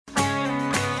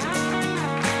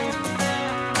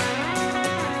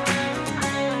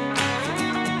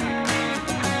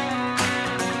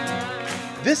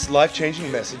This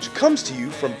life-changing message comes to you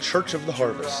from Church of the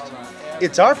Harvest.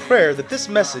 It's our prayer that this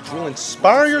message will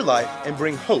inspire your life and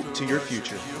bring hope to your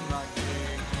future.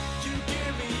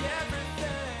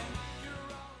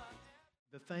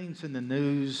 The things in the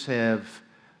news have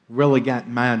really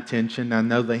gotten my attention. I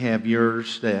know they have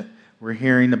yours, that we're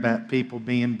hearing about people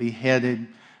being beheaded.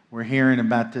 We're hearing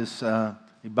about this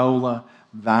Ebola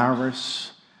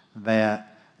virus that,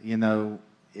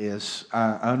 is,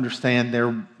 I understand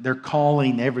they're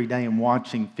calling every day and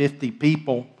watching 50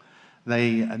 people.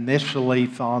 They initially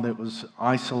thought it was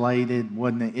isolated,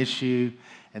 wasn't an issue,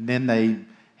 and then they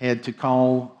had to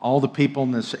call all the people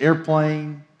in this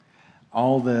airplane,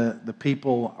 all the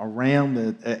people around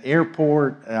the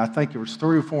airport. I think it was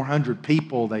 300 or 400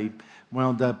 people they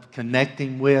wound up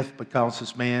connecting with because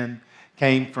this man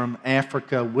came from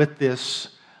Africa with this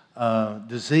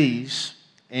disease.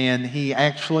 And he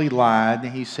actually lied.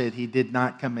 He said he did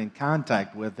not come in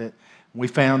contact with it. We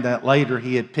found out later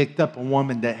he had picked up a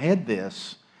woman that had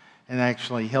this and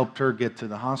actually helped her get to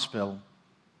the hospital.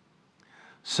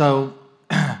 So,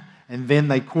 and then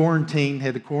they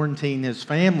had to quarantine his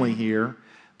family here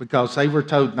because they were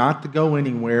told not to go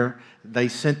anywhere. They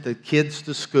sent the kids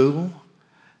to school.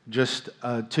 Just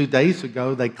 2 days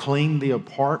ago, they cleaned the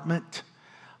apartment.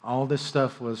 All this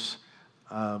stuff was,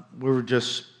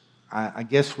 I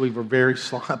guess we were very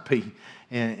sloppy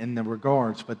in the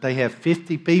regards, but they have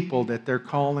 50 people that they're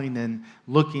calling and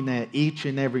looking at each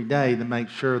and every day to make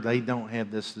sure they don't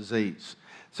have this disease.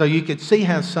 So you could see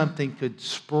how something could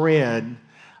spread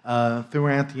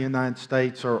throughout the United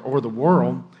States or the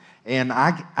world. And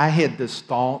I had this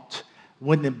thought,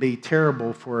 wouldn't it be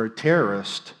terrible for a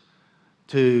terrorist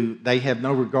they have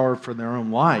no regard for their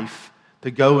own life,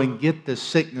 to go and get this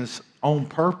sickness on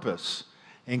purpose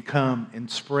and come and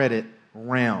spread it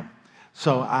around.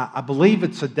 So I believe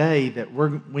it's a day that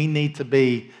we need to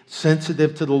be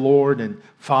sensitive to the Lord and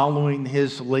following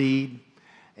His lead.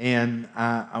 And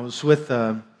I was with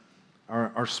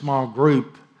our small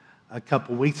group a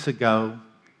couple weeks ago.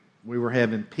 We were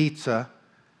having pizza.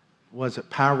 Was it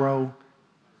Pyro's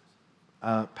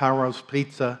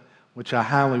Pizza, which I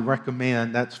highly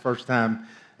recommend. That's the first time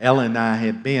Ella and I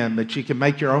have been. But you can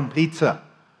make your own pizza.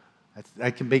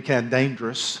 That can be kind of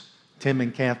dangerous. Tim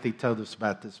and Kathy told us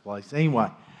about this place. Anyway,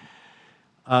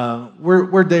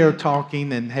 we're there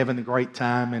talking and having a great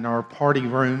time in our party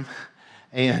room.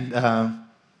 And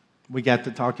we got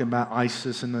to talking about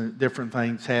ISIS and the different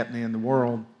things happening in the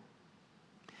world.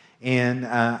 And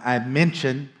I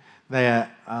mentioned that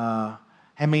how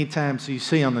many times you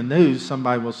see on the news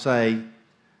somebody will say,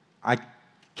 I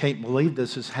can't believe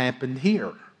this has happened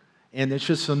here. And it's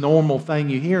just a normal thing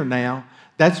you hear now.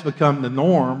 That's become the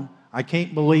norm. I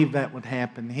can't believe that would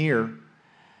happen here.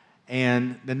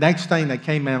 And the next thing that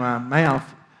came out of my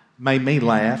mouth made me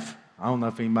laugh. I don't know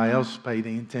if anybody else paid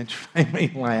any attention, made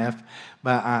me laugh.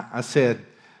 But I said,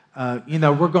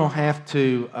 we're going to have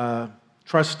to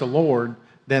trust the Lord.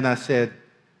 Then I said,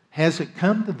 has it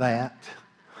come to that?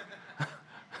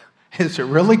 Has it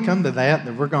really come to that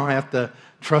we're going to have to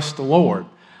trust the Lord?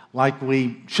 Like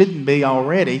we shouldn't be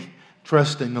already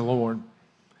trusting the Lord.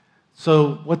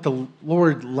 So what the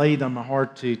Lord laid on my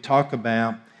heart to talk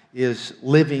about is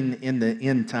living in the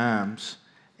end times.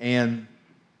 And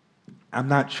I'm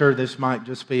not sure this might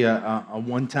just be a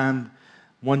one-time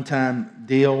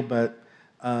deal, but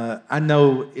I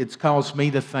know it's caused me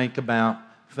to think about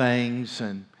things.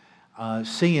 And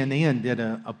CNN did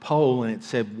a poll, and it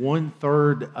said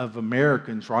 1/3 of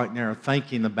Americans right now are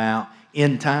thinking about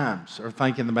end times, or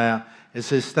thinking about, is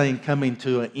this thing coming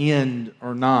to an end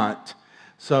or not?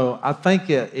 So I think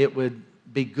it would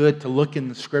be good to look in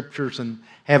the Scriptures and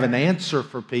have an answer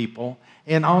for people,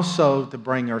 and also to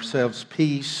bring ourselves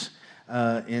peace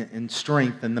and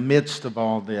strength in the midst of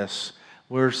all this.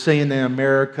 We're seeing in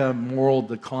America moral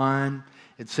decline.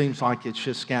 It seems like it's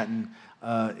just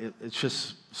it's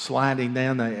just sliding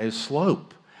down a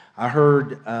slope. I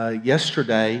heard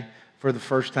yesterday, for the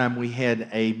first time, we had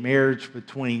a marriage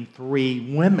between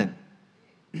 3 women.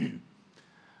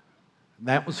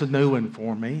 That was a new one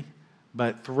for me,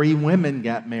 but 3 women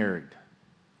got married.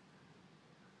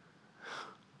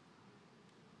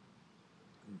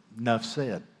 Enough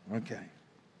said. Okay.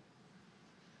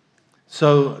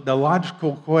 So the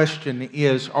logical question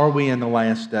is, are we in the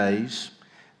last days?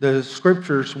 The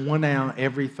Scriptures, 1 out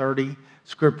every 30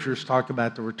 Scriptures talk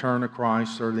about the return of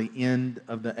Christ or the end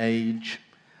of the age.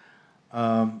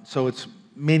 So it's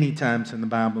many times in the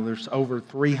Bible. There's over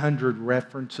 300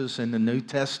 references in the New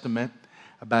Testament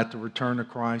about the return of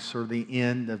Christ or the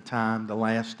end of time, the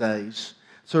last days.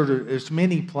 So there's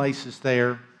many places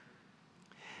there.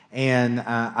 And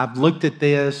I've looked at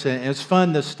this, and it's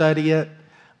fun to study it.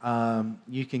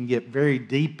 You can get very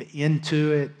deep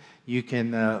into it. You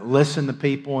can listen to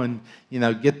people and,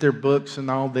 get their books and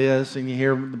all this, and you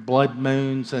hear the blood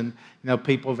moons, and,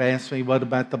 people have asked me, what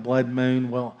about the blood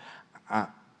moon? Well,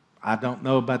 I don't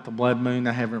know about the blood moon.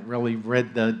 I haven't really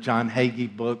read the John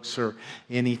Hagee books or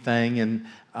anything, and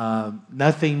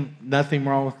nothing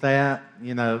wrong with that.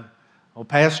 Well,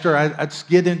 Pastor, let's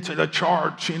get into the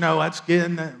charts. Let's get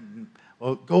in there.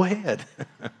 Well, go ahead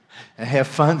and have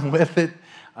fun with it.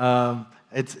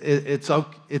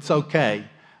 It's okay.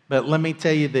 But let me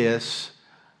tell you this: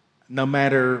 no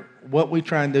matter what we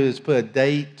try and do is put a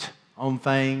date on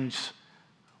things,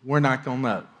 we're not going to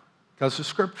know. Because the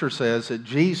Scripture says that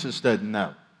Jesus doesn't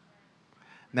know.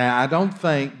 Now, I don't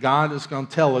think God is going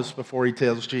to tell us before He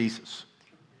tells Jesus.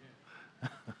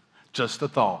 Just a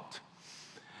thought.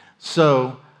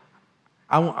 So,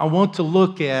 I want to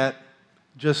look at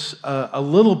just a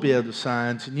little bit of the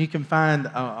signs, and you can find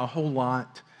a whole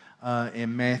lot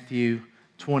in Matthew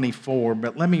 24.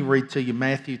 But let me read to you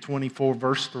Matthew 24,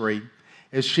 verse 3.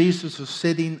 As Jesus was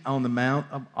sitting on the Mount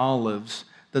of Olives,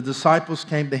 the disciples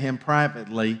came to Him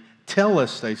privately. Tell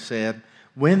us, they said,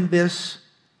 when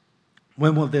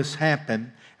will this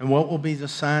happen, and what will be the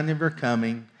sign of your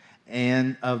coming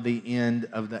and of the end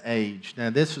of the age? Now,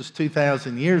 this was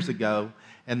 2,000 years ago,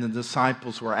 and the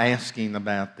disciples were asking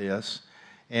about this.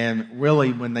 And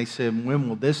really, when they said, when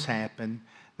will this happen,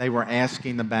 they were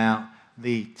asking about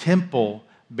the temple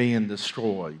being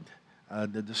destroyed,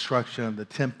 the destruction of the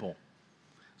temple.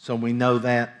 So we know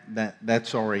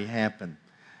that's already happened.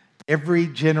 Every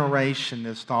generation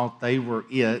has thought they were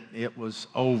it. It was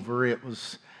over.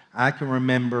 I can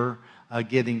remember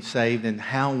getting saved, and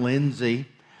Hal Lindsey.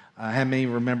 How many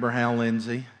remember Hal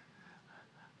Lindsey?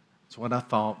 That's what I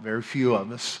thought. Very few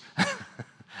of us.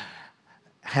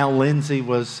 Hal Lindsey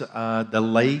was the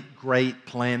late, great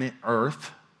planet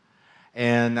Earth.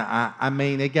 And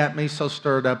it got me so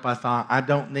stirred up, I thought, I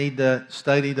don't need to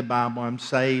study the Bible. I'm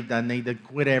saved. I need to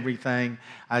quit everything.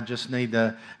 I just need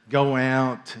to go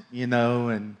out,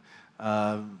 and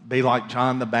be like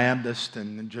John the Baptist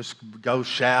and just go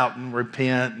shout and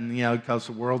repent, and, because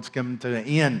the world's coming to an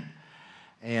end.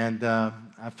 And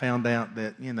I found out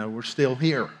that, we're still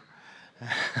here.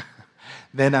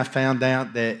 Then I found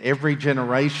out that every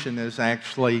generation has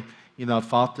actually,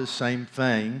 thought the same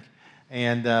thing.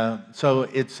 And so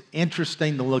it's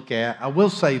interesting to look at. I will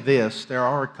say this: there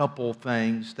are a couple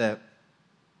things that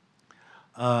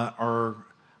are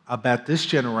about this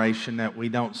generation that we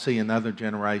don't see in other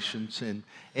generations. And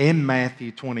in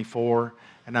Matthew 24,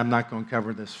 and I'm not going to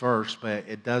cover this verse, but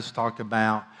it does talk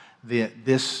about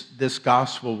this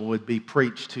gospel would be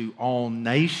preached to all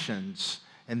nations,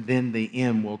 and then the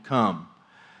end will come.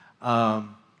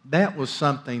 That was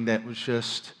something that was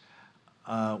just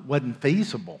wasn't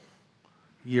feasible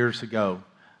years ago.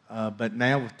 But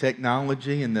now with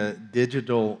technology and the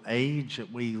digital age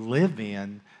that we live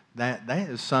in, that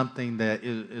is something that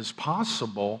is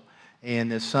possible,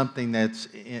 and is something that's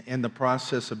in the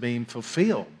process of being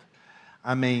fulfilled.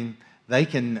 I mean, they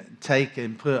can take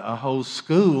and put a whole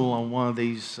school on one of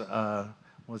these,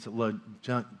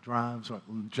 junk drives?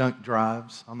 Junk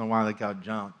drives. I don't know why they call it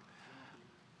junk.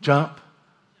 Jump?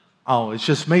 Oh, it's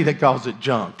just me that calls it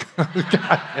junk.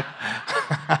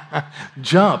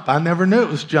 Jump. I never knew it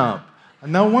was jump.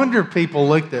 No wonder people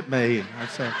looked at me. I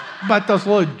said, about those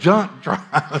little junk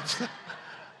drives.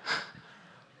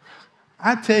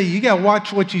 I tell you, you got to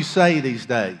watch what you say these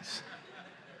days.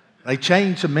 They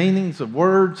change the meanings of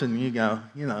words, and you go,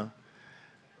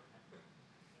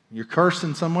 you're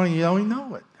cursing someone and you don't even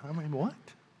know it. I mean, what?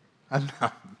 I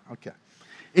know. Okay.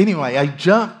 Anyway, a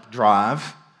jump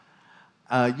drive,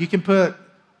 you can put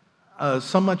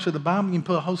so much of the Bible, you can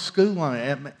put a whole school on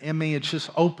it. I mean, it's just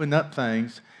opened up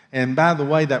things. And by the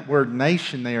way, that word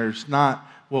nation there is not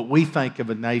what we think of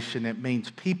a nation. It means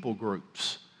people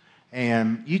groups.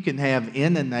 And you can have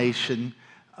in a nation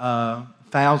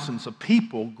thousands of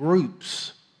people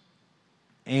groups.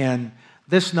 And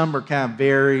this number kind of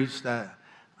varies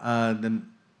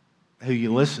who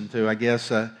you listen to. I guess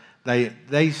they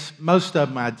most of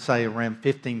them, I'd say, around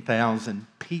 15,000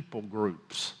 people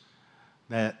groups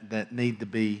that need to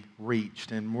be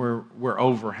reached, and we're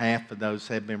over half of those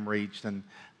have been reached, and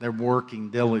they're working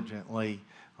diligently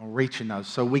on reaching those.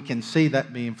 So we can see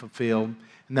that being fulfilled.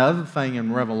 And the other thing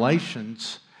in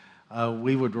Revelations,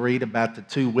 we would read about the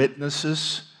two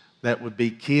witnesses that would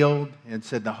be killed, and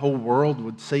said the whole world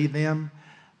would see them.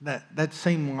 That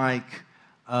seemed like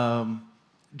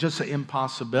just an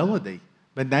impossibility.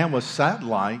 But now with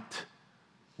satellite,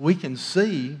 we can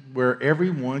see where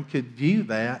everyone could view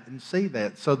that and see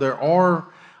that. So there are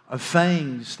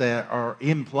things that are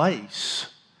in place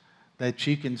that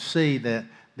you can see that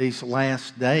these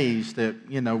last days that,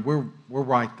 we're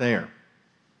right there.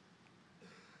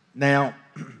 Now,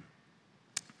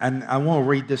 and I want to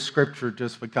read this scripture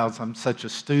just because I'm such a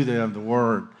student of the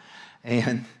Word.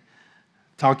 And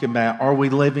talking about, are we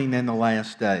living in the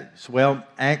last days? Well,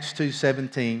 Acts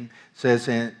 2:17 says,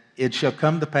 and it shall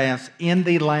come to pass in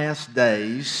the last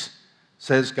days,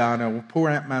 says God, I will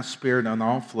pour out my Spirit on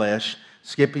all flesh,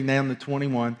 skipping down to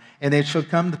 21, and it shall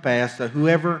come to pass that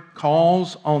whoever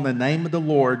calls on the name of the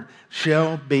Lord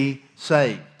shall be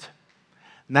saved.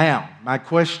 Now, my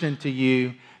question to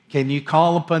you, can you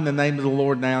call upon the name of the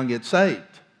Lord now and get saved?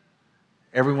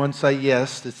 Everyone say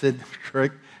yes. That's the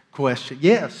correct question.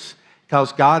 Yes,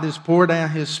 because God has poured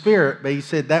out His Spirit, but He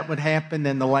said that would happen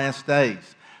in the last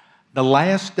days. The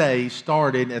last days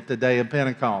started at the day of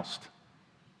Pentecost,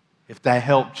 if that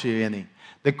helps you any.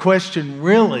 The question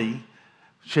really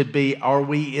should be, are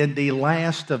we in the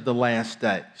last of the last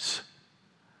days?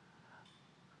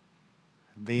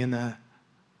 Being a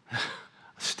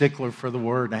stickler for the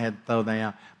word, I had to throw that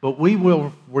out. But we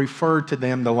will refer to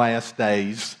them the last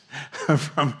days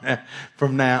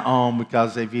from now on,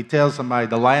 because if you tell somebody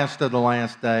the last of the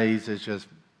last days, it's just,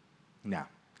 no.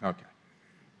 Okay.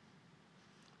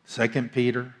 2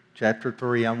 Peter chapter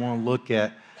 3, I want to look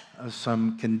at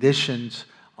some conditions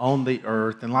on the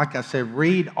earth. And like I said,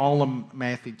 read all of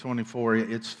Matthew 24.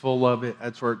 It's full of it.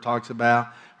 That's where it talks about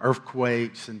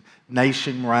earthquakes and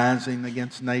nation rising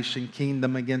against nation,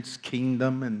 kingdom against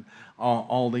kingdom, and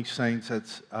all these things.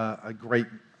 That's a great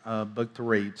book to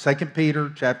read. 2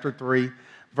 Peter chapter 3,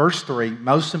 verse 3.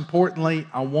 Most importantly,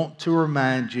 I want to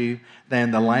remind you that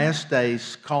in the last days,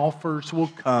 scoffers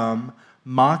will come,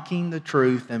 mocking the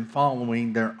truth and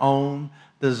following their own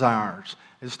desires.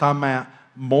 It's talking about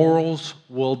morals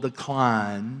will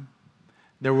decline.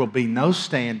 There will be no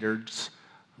standards.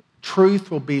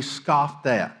 Truth will be scoffed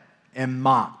at and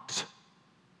mocked.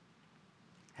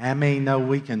 How many know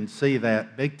we can see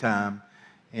that big time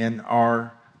in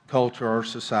our culture, our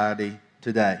society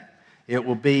today? It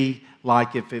will be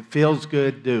like, if it feels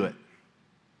good, do it.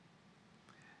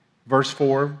 Verse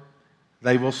 4,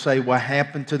 they will say, what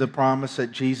happened to the promise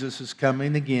that Jesus is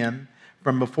coming again?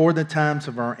 From before the times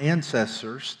of our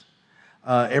ancestors,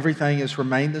 everything has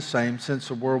remained the same since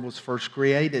the world was first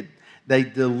created. They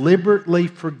deliberately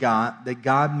forgot that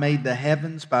God made the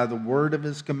heavens by the word of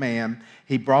His command.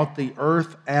 He brought the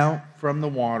earth out from the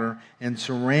water and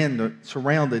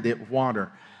surrounded it with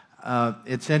water.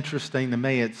 It's interesting to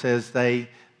me. It says they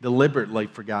deliberately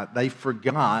forgot. They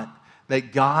forgot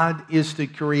that God is the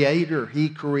creator. He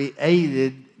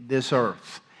created this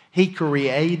earth. He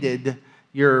created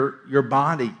your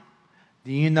body.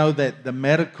 Do you know that the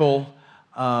medical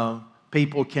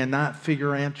people cannot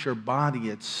figure out your body?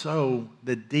 It's so,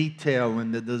 the detail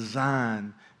and the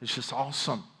design is just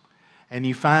awesome. And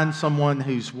you find someone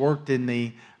who's worked in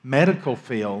the medical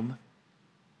field,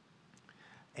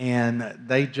 and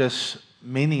they just,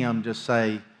 many of them just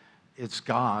say, it's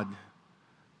God.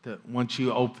 That once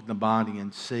you open the body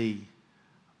and see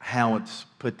how it's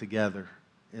put together,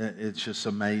 it's just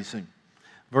amazing.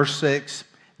 Verse 6,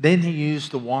 then He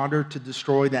used the water to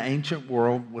destroy the ancient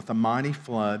world with a mighty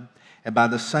flood, and by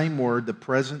the same word the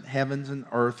present heavens and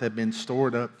earth have been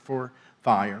stored up for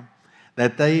fire,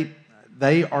 that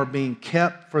they are being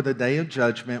kept for the day of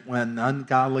judgment, when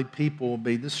ungodly people will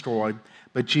be destroyed.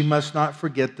 But you must not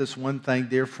forget this one thing,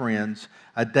 dear friends.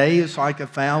 A day is like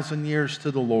 1,000 years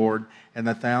to the Lord, and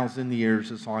 1,000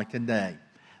 years is like a day.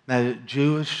 Now,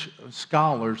 Jewish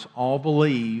scholars all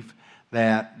believe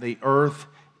that the earth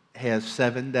has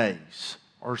 7 days,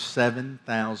 or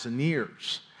 7,000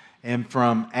 years. And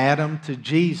from Adam to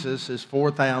Jesus is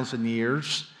 4,000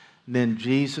 years. And then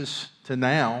Jesus to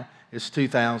now is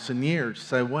 2,000 years.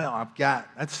 So, well,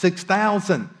 that's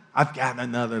 6,000. I've got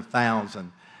another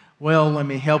 1,000. Well, let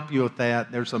me help you with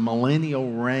that. There's a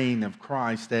millennial reign of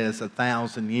Christ that is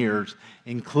 1,000 years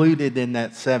included in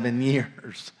that 7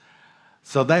 years.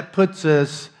 So that puts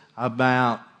us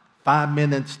about 5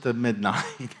 minutes to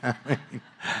midnight.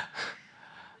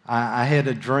 I had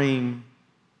a dream,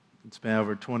 it's been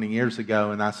over 20 years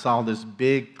ago, and I saw this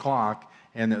big clock,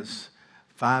 and it's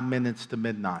 5 minutes to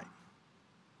midnight.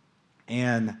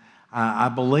 And I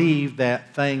believe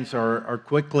that things are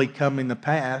quickly coming to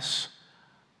pass,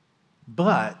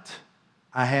 but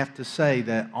I have to say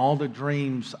that all the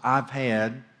dreams I've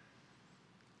had,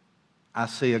 I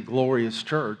see a glorious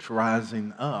church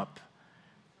rising up.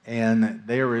 And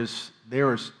there is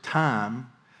time,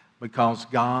 because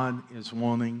God is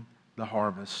wanting the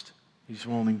harvest. He's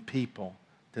wanting people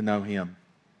to know Him.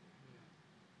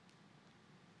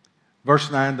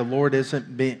 Verse 9, the Lord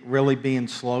isn't really being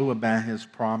slow about His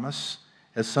promise,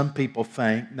 as some people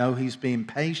think. No, He's being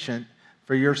patient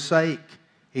for your sake.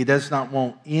 He does not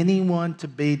want anyone to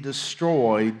be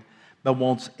destroyed, but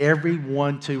wants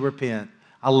everyone to repent.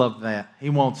 I love that. He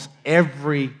wants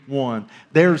everyone.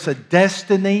 There's a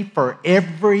destiny for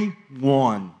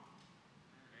everyone.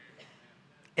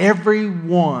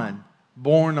 Everyone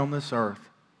born on this earth,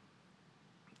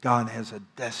 God has a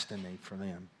destiny for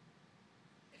them.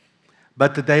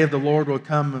 But the day of the Lord will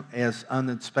come as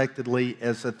unexpectedly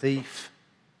as a thief.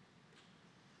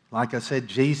 Like I said,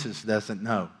 Jesus doesn't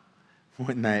know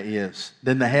when that is.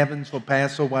 Then the heavens will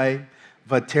pass away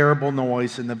with a terrible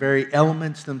noise, and the very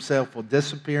elements themselves will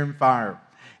disappear in fire,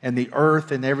 and the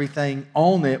earth and everything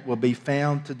on it will be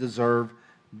found to deserve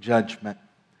judgment.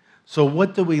 So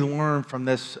what do we learn from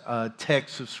this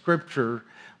text of Scripture?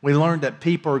 We learn that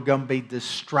people are going to be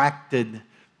distracted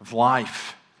with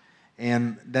life.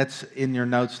 And that's in your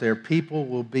notes there. People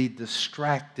will be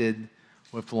distracted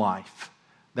with life.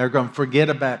 They're going to forget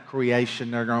about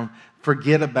creation. They're going to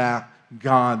forget about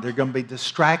God. They're going to be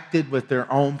distracted with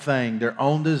their own thing, their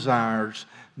own desires,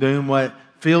 doing what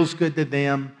feels good to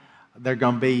them. They're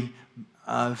going to be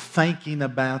thinking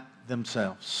about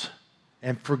themselves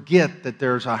and forget that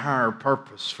there's a higher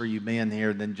purpose for you being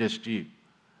here than just you.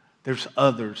 There's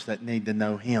others that need to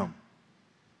know Him.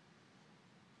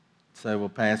 Say, well,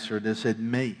 Pastor, this isn't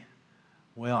me.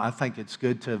 Well, I think it's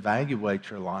good to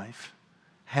evaluate your life.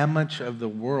 How much of the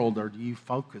world are you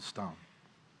focused on?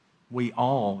 We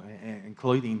all,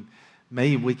 including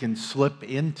me, we can slip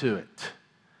into it.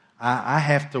 I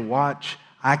have to watch.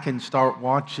 I can start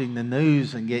watching the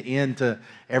news and get into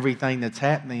everything that's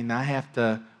happening. I have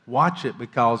to watch it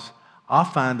because I'll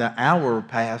find an hour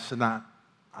pass and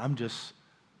I'm just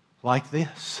like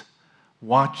this,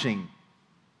 watching.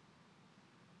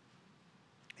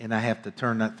 And I have to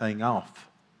turn that thing off.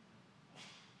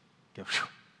 Go,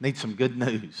 need some good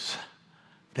news.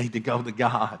 Need to go to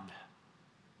God.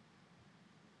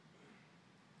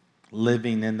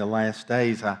 Living in the last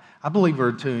days. I believe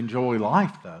we're to enjoy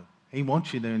life, though. He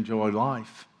wants you to enjoy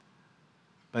life.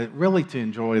 But really to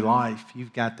enjoy life,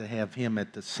 you've got to have Him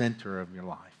at the center of your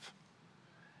life.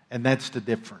 And that's the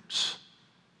difference,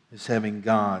 is having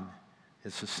God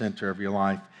as the center of your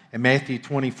life. In Matthew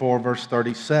 24, verse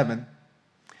 37,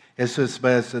 it says,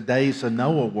 but as the days of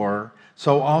Noah were,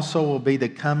 so also will be the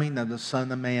coming of the Son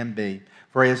of Man be.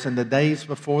 For as in the days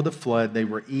before the flood, they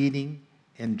were eating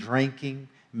and drinking,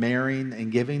 marrying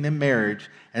and giving in marriage,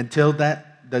 until the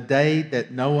day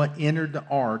that Noah entered the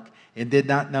ark, and did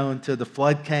not know until the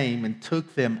flood came and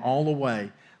took them all away,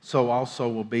 so also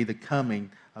will be the coming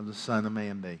of the Son of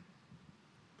Man be.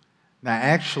 Now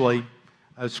actually,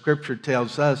 Scripture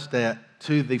tells us that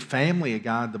to the family of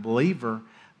God, the believer,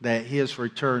 that His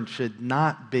return should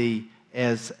not be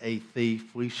as a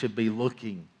thief. We should be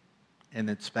looking and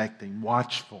expecting,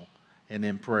 watchful and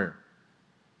in prayer.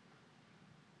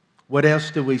 What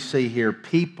else do we see here?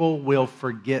 People will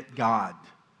forget God.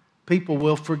 People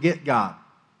will forget God.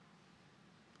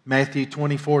 Matthew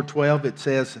 24:12, it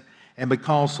says, and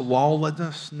because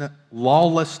lawlessness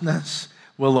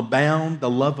will abound, the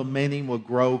love of many will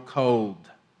grow cold.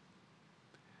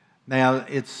 Now,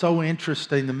 it's so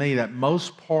interesting to me that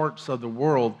most parts of the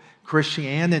world,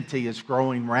 Christianity is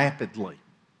growing rapidly.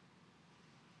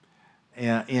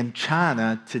 In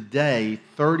China today,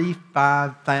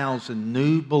 35,000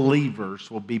 new believers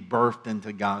will be birthed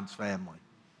into God's family.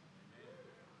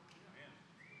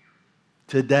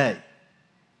 Today,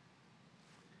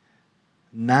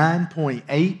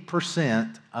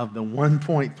 9.8% of the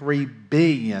 1.3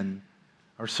 billion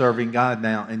are serving God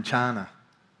now in China,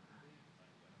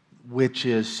 which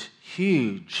is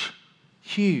huge,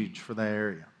 huge for the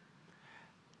area.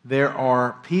 There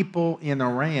are people in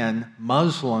Iran,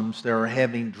 Muslims, that are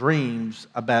having dreams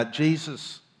about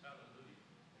Jesus.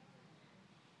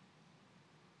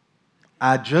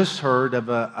 I just heard of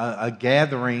a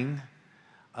gathering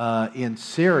in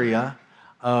Syria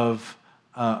of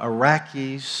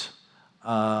Iraqis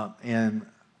and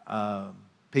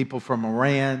people from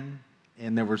Iran,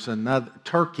 and there was another,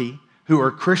 Turkey, who are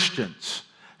Christians,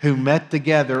 who met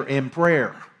together in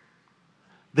prayer.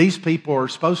 These people are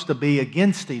supposed to be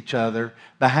against each other,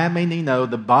 but how many know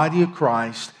the body of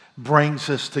Christ brings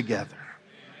us together?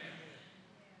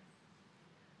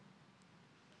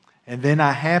 And then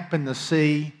I happened to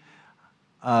see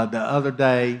the other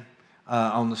day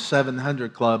on the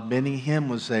 700 Club, Benny Hinn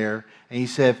was there, and he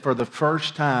said for the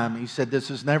first time, he said this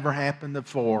has never happened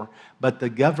before, but the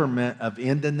government of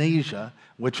Indonesia,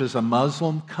 which is a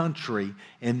Muslim country,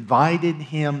 invited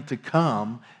him to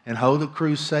come and hold a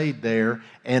crusade there,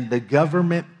 and the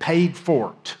government paid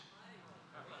for it.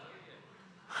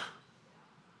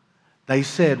 They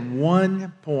said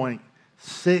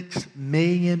 1.6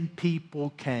 million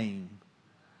people came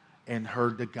and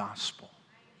heard the gospel.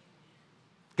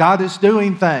 God is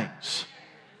doing things.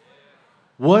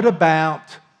 What about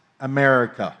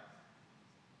America?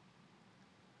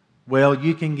 Well,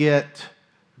 you can get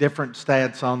different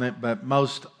stats on it, but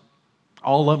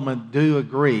all of them do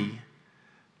agree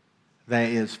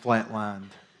that it's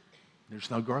flatlined.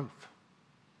 There's no growth.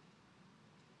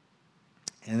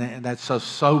 And that's so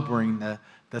sobering to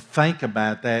think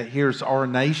about that. Here's our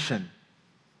nation,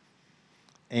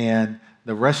 and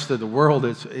the rest of the world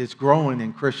is growing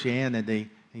in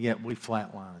Christianity, and yet we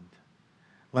flatlined.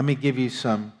 Let me give you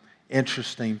some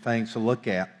interesting things to look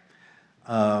at.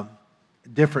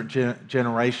 Different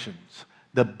generations.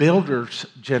 The builders'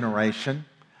 generation,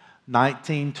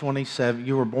 1927,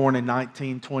 you were born in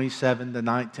 1927 to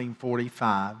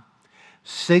 1945.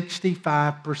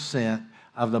 65%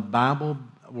 of the Bible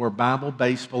were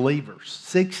Bible-based believers.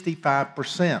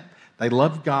 65%. They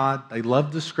loved God. They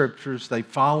loved the Scriptures. They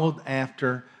followed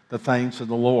after the things of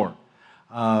the Lord.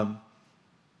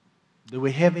 Do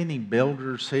we have any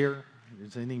builders here?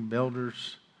 Is any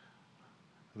builders?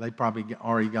 They probably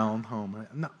already gone home.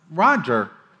 No, Roger's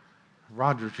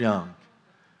young.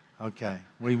 Okay,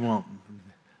 we want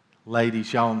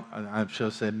ladies. Y'all, I should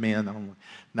have said men only.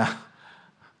 Now,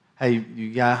 hey,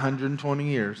 you got 120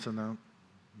 years, so no.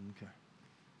 Okay.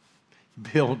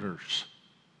 Builders.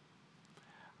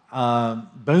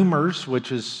 Boomers,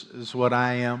 which is what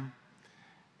I am,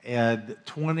 and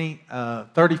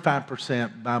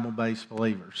 35% Bible-based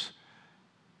believers.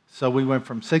 So we went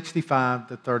from 65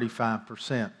 to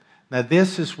 35%. Now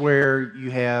this is where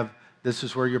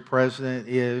your president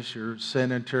is, your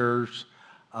senators,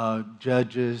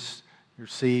 judges, your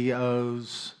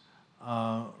CEOs,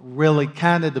 really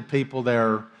kind of the people that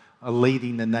are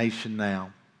leading the nation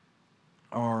now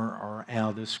are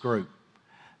out of this group.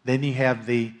 Then you have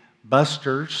the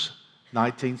busters,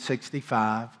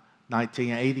 1965,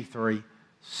 1983,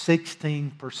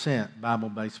 16%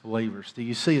 Bible-based believers. Do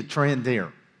you see a trend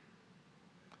here?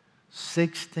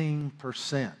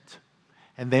 16%.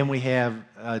 And then we have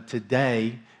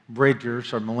today,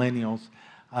 bridgers or millennials,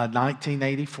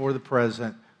 1984 the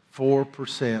present,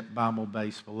 4%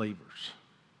 Bible-based believers.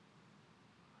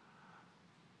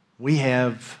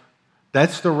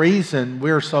 That's the reason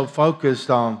we're so focused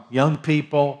on young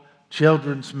people,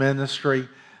 children's ministry.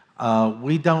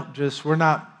 We're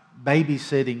not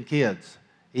babysitting kids.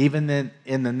 Even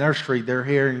in the nursery, they're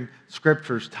hearing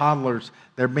scriptures. Toddlers,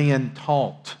 they're being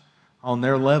taught on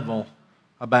their level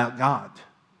about God.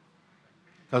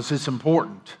 Because it's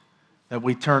important that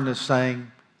we turn this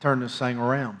thing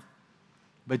around.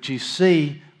 But you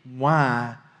see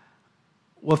why.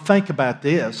 Well, think about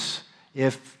this.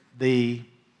 If the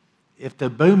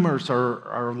boomers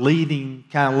are leading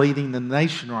the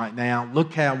nation right now,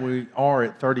 look how we are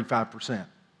at 35%.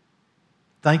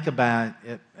 Think about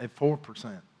it at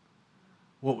 4%.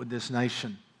 What would this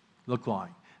nation look like?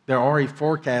 They're already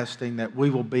forecasting that we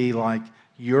will be like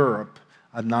Europe,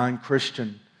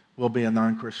 we'll be a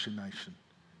non-Christian nation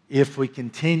if we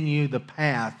continue the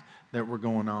path that we're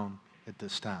going on at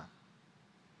this time.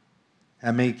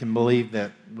 How many can believe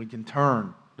that we can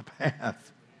turn the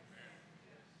path?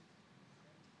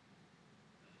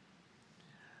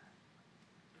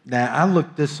 Now, I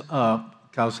looked this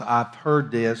up because I've heard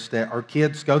this, that our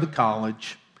kids go to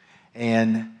college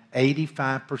and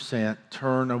 85%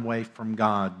 turn away from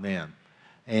God then.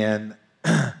 And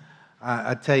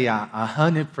I tell you, I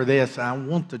hunted for this. I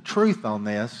want the truth on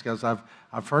this because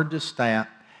I've heard this stat,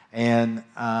 and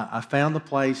I found a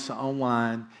place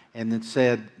online, and it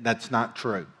said that's not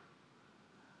true.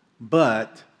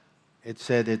 But it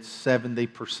said it's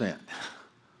 70%.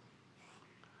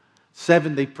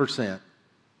 70%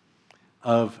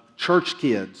 of church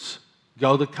kids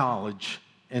go to college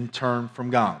and turn from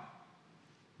God.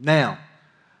 Now,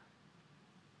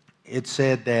 it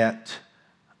said that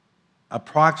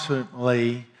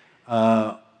approximately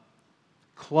it's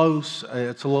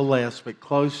a little less, but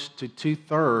close to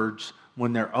 2/3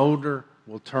 when they're older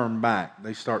will turn back.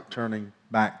 They start turning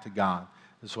back to God,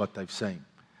 is what they've seen.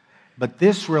 But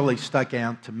this really stuck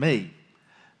out to me.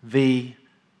 The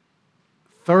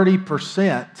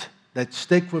 30% that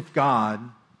stick with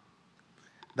God,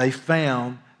 they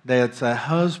found that it's a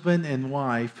husband and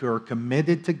wife who are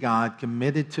committed to God,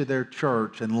 committed to their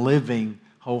church, and living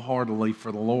wholeheartedly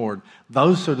for the Lord.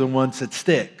 Those are the ones that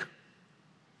stick.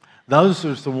 Those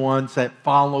are the ones that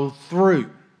follow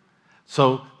through.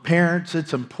 So parents,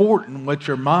 it's important what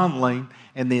you're modeling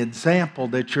and the example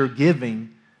that you're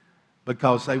giving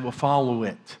because they will follow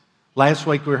it. Last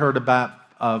week we heard about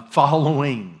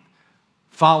following.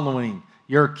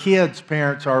 Your kids'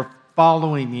 parents are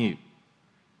following you.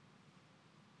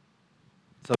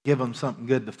 So give them something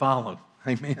good to follow.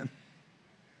 Amen.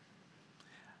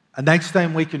 The next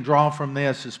thing we can draw from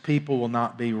this is people will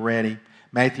not be ready.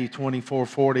 Matthew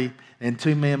 24:40, and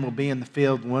 2 men will be in the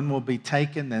field, one will be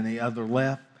taken and the other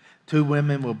left. 2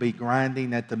 women will be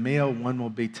grinding at the mill, one will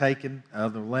be taken, the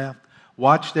other left.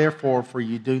 Watch therefore, for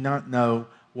you do not know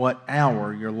what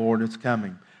hour your Lord is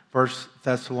coming. 1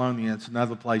 Thessalonians,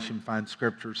 another place you can find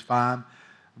Scriptures, 5,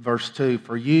 verse 2.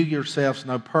 For you yourselves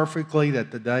know perfectly that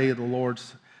the day of the Lord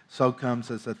so comes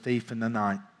as a thief in the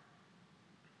night.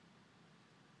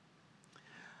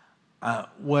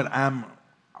 What I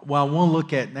want to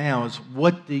look at now is,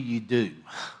 what do you do?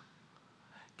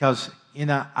 Because,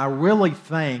 I really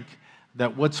think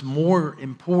that what's more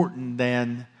important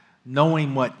than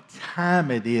knowing what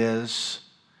time it is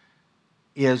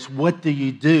what do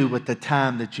you do with the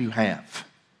time that you have?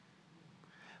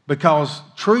 Because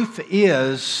truth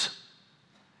is,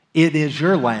 it is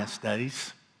your last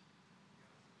days.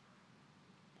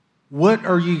 What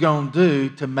are you going to do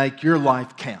to make your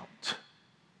life count?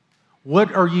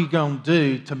 What are you going to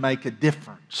do to make a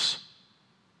difference?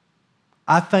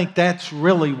 I think that's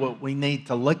really what we need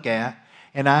to look at.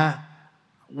 And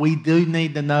we do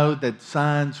need to know that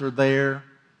signs are there.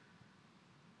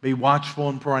 Be watchful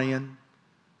and praying.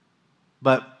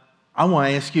 But I want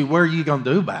to ask you, what are you going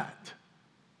to do about it?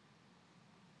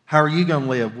 How are you going to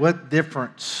live? What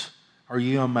difference are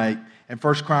you going to make? In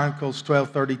 1 Chronicles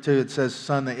 12:32, it says, the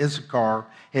son of Issachar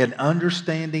had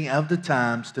understanding of the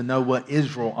times to know what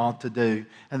Israel ought to do.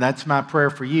 And that's my prayer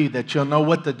for you, that you'll know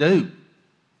what to do.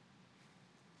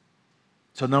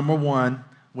 So number one,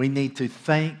 we need to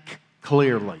think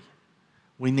clearly.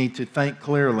 We need to think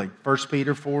clearly. 1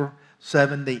 Peter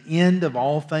 4:7, the end of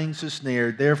all things is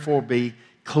near. Therefore be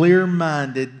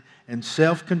clear-minded and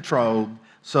self-controlled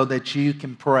so that you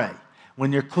can pray.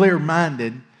 When you're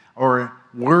clear-minded or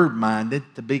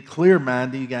word-minded, to be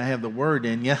clear-minded, you got to have the word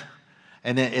in you.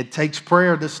 And it takes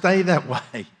prayer to stay that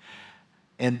way.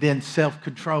 And then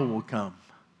self-control will come.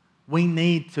 We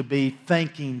need to be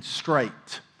thinking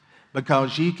straight,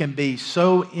 because you can be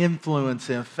so influenced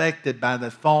and affected by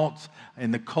the thoughts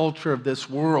and the culture of this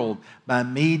world, by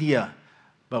media.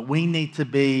 But we need to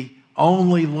be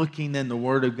only looking in the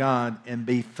Word of God and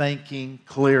be thinking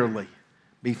clearly.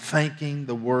 Be thinking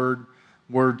the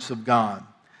words of God.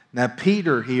 Now,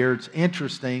 Peter here, it's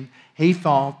interesting, he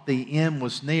thought the end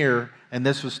was near, and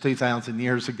this was 2,000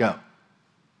 years ago.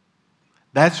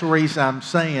 That's the reason I'm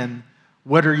saying,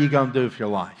 what are you going to do with your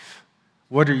life?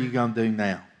 What are you going to do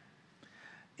now?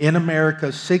 In America,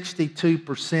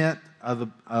 62%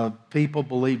 of people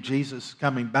believe Jesus is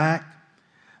coming back,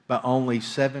 but only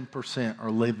 7%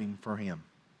 are living for Him.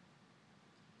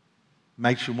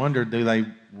 Makes you wonder, do they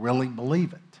really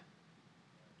believe it?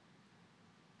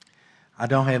 I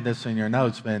don't have this in your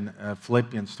notes, but in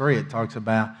Philippians 3, it talks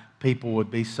about people would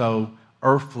be so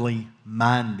earthly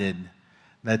minded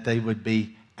that they would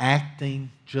be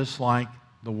acting just like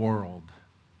the world,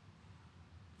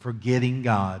 forgetting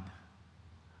God.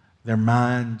 Their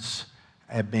minds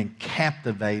have been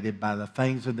captivated by the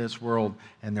things of this world,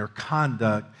 and their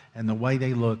conduct and the way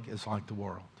they look is like the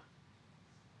world.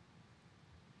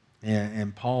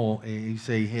 And Paul, he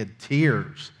said he had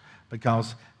tears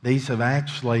because these have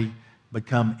actually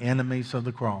become enemies of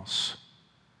the cross.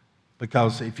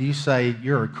 Because if you say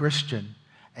you're a Christian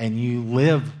and you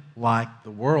live like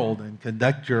the world and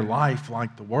conduct your life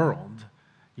like the world,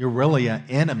 you're really an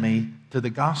enemy to the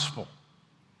gospel.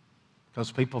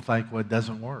 Because people think, well, it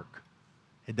doesn't work.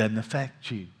 It doesn't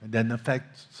affect you. It doesn't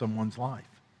affect someone's life.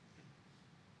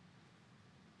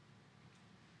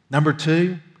 Number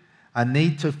two, I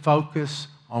need to focus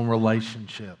on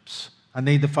relationships. I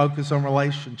need to focus on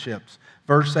relationships.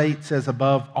 Verse 8 says,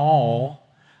 above all,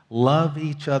 love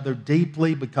each other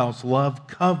deeply, because love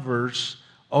covers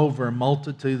over a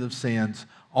multitude of sins.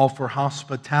 Offer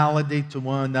hospitality to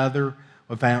one another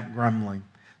without grumbling.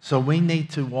 So we need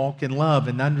to walk in love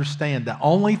and understand the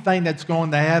only thing that's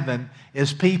going to heaven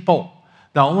is people.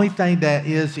 The only thing that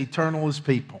is eternal is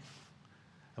people.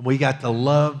 And we got to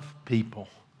love people.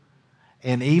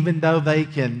 And even though they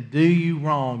can do you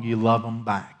wrong, you love them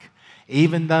back.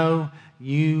 Even though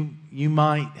you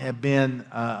might have been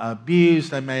abused,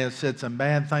 they may have said some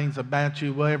bad things about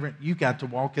you, whatever, you got to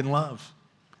walk in love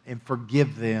and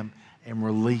forgive them and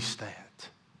release that.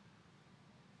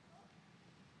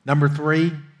 Number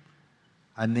three,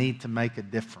 I need to make a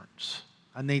difference.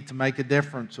 I need to make a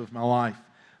difference with my life.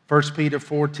 1 Peter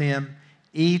 4:10,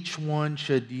 each one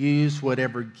should use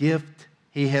whatever gift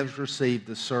he has received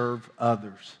to serve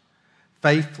others,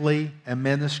 faithfully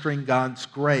administering God's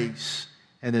grace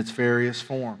in its various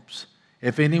forms.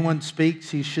 If anyone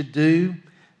speaks, he should do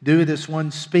it as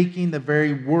one speaking the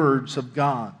very words of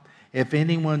God. If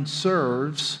anyone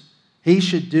serves, he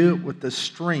should do it with the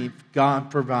strength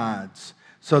God provides,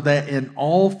 so that in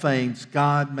all things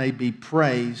God may be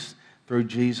praised through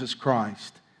Jesus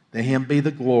Christ. To him be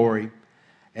the glory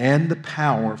and the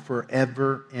power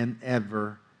forever and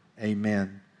ever.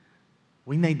 Amen.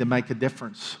 We need to make a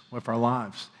difference with our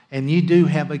lives. And you do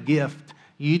have a gift.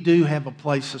 You do have a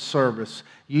place of service.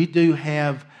 You do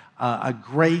have a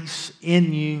grace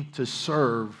in you to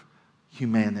serve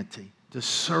humanity, to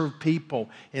serve people,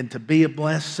 and to be a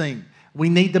blessing. We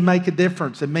need to make a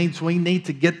difference. It means we need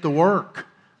to get to work.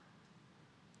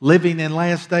 Living in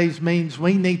last days means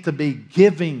we need to be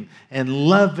giving and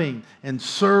loving and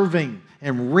serving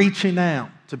and reaching out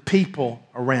to people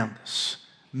around us,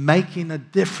 making a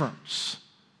difference.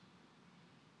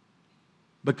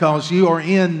 Because you are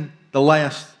in the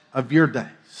last of your days.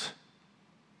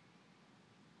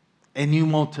 And you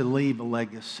want to leave a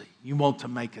legacy. You want to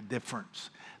make a difference.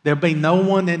 There'll be no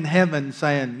one in heaven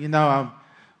saying,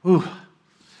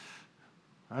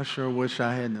 I sure wish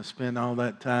I hadn't spent all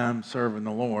that time serving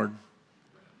the Lord.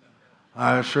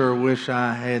 I sure wish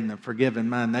I hadn't forgiven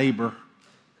my neighbor.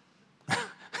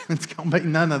 It's going to be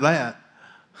none of that.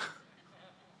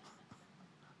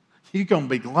 You're going to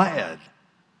be glad.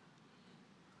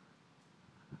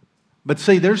 But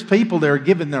see, there's people that are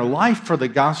giving their life for the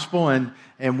gospel,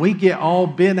 and we get all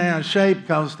bent out of shape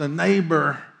because the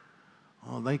neighbor,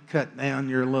 they cut down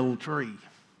your little tree.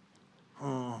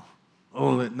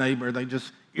 That neighbor, they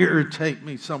just irritate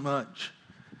me so much.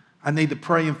 I need to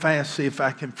pray and fast, see if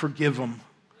I can forgive them.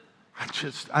 I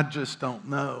just don't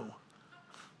know.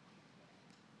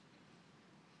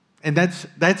 And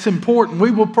that's important.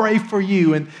 We will pray for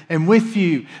you and with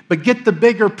you, but get the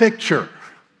bigger picture.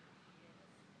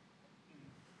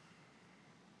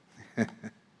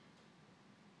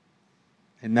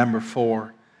 And number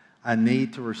 4, I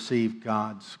need to receive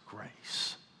God's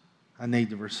grace. I need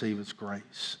to receive His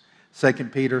grace.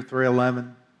 2 Peter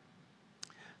 3:11.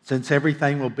 Since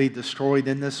everything will be destroyed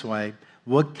in this way,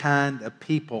 what kind of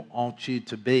people ought you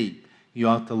to be? You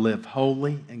ought to live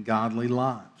holy and godly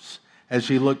lives. As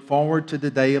you look forward to the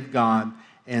day of God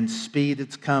and speed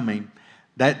its coming,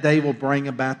 that day will bring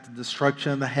about the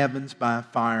destruction of the heavens by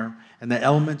fire, and the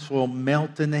elements will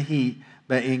melt in the heat.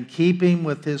 But in keeping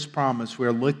with His promise,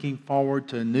 we're looking forward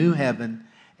to a new heaven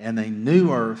and a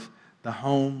new earth, the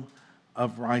home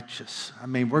of righteous.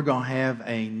 We're going to have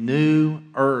a new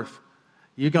earth.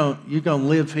 You're going to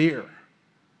live here.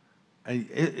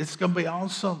 It's going to be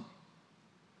awesome.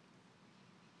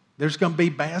 There's going to be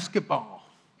basketball,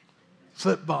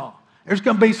 football. There's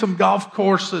going to be some golf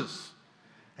courses.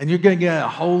 And you're going to get a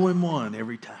hole-in-one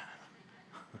every time.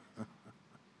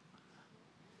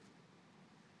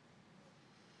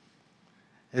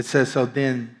 It says, so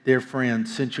then, dear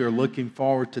friends, since you're looking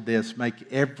forward to this, make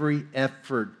every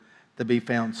effort to be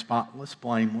found spotless,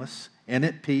 blameless, and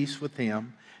at peace with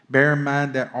Him. Bear in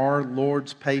mind that our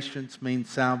Lord's patience means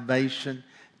salvation,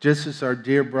 just as our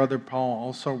dear brother Paul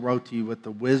also wrote to you with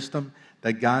the wisdom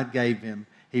that God gave him.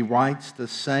 He writes the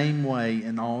same way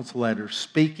in all his letters,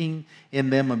 speaking in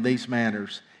them of these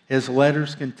matters. His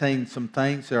letters contain some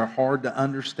things that are hard to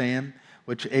understand,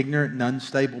 which ignorant and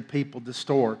unstable people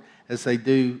distort, as they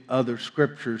do other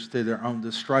scriptures to their own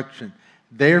destruction.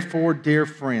 Therefore, dear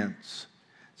friends,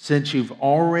 since you've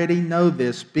already know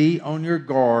this, be on your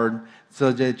guard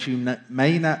so that you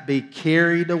may not be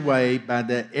carried away by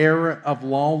the error of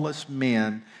lawless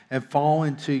men and fall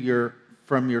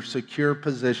from your secure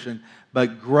position,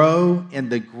 but grow in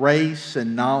the grace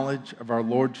and knowledge of our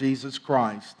Lord Jesus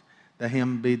Christ. To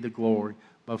Him be the glory,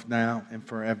 both now and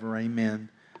forever. Amen.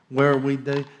 Where are we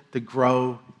to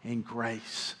grow in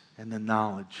grace and the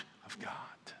knowledge of God?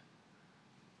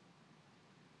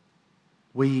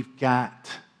 We've got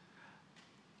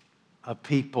a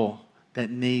people that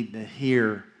need to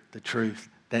hear the truth,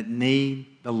 that need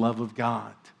the love of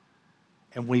God,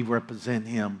 and we represent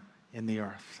Him in the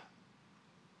earth.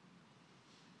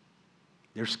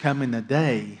 There's coming a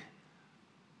day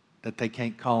that they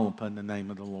can't call upon the name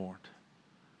of the Lord.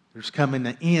 There's coming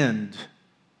an end,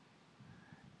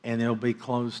 and it'll be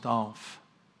closed off.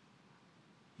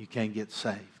 You can't get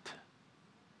saved.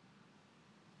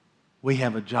 We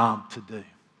have a job to do.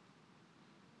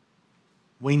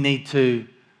 We need to,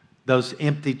 those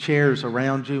empty chairs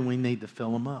around you, we need to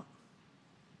fill them up.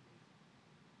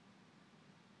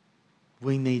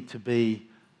 We need to be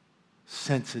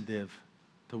sensitive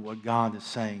to what God is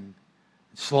saying.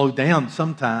 Slow down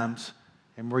sometimes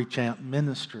and reach out and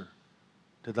minister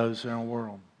to those in our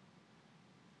world.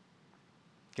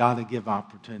 God to give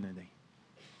opportunity.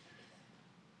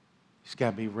 He's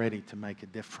got to be ready to make a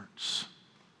difference.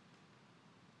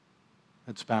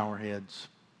 Let's bow our heads.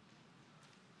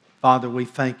 Father, we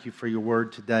thank you for your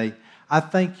word today. I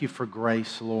thank you for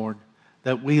grace, Lord,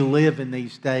 that we live in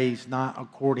these days not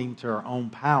according to our own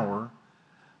power,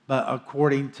 but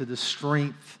according to the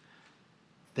strength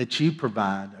that you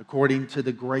provide, according to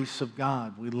the grace of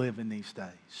God we live in these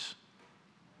days.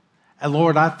 And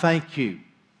Lord, I thank you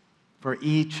for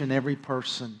each and every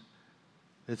person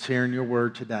that's hearing your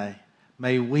word today.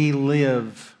 May we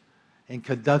live and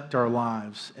conduct our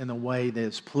lives in a way that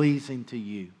is pleasing to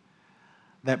you,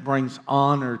 that brings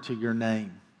honor to your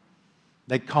name,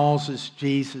 that causes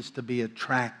Jesus to be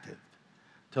attractive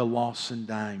to a lost and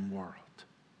dying world.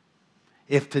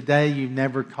 If today you've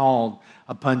never called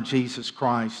upon Jesus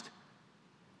Christ,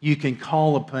 you can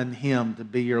call upon Him to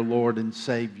be your Lord and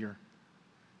Savior.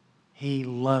 He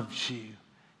loves you.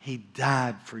 He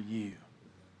died for you.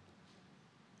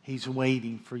 He's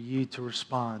waiting for you to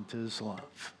respond to His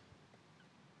love.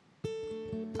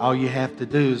 All you have to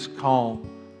do is call,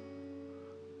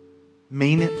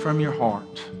 mean it from your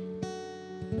heart,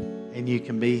 and you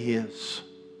can be His.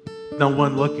 No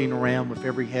one looking around with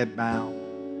every head bowed.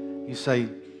 You say,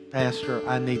 Pastor,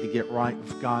 I need to get right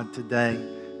with God today.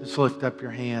 Just lift up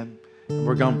your hand, and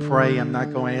we're going to pray. I'm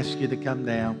not going to ask you to come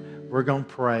down. We're going to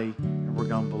pray, and we're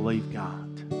going to believe God.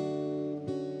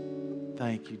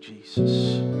 Thank you,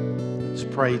 Jesus.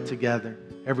 Let's pray together.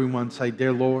 Everyone say,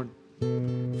 Dear Lord,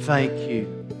 thank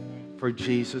you for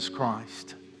Jesus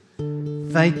Christ.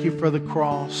 Thank you for the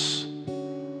cross.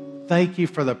 Thank you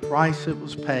for the price that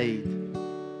was paid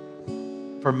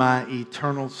for my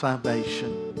eternal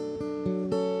salvation.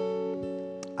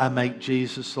 I make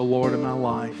Jesus the Lord of my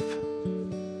life.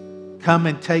 Come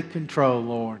and take control,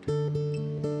 Lord.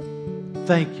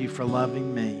 Thank you for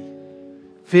loving me.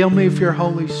 Fill me with your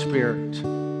Holy Spirit.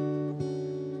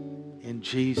 In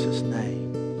Jesus'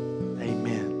 name,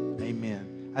 amen.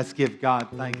 Amen. Let's give God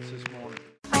thanks this morning.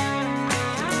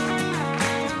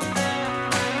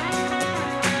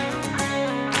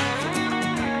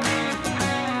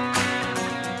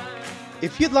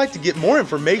 If you'd like to get more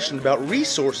information about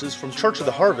resources from Church of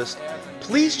the Harvest,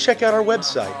 please check out our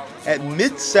website at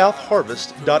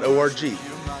midsouthharvest.org.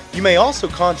 You may also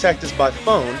contact us by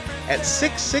phone at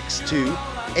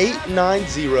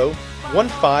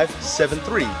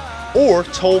 662-890-1573 or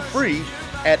toll free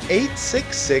at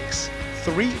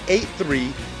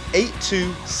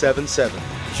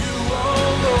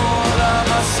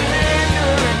 866-383-8277.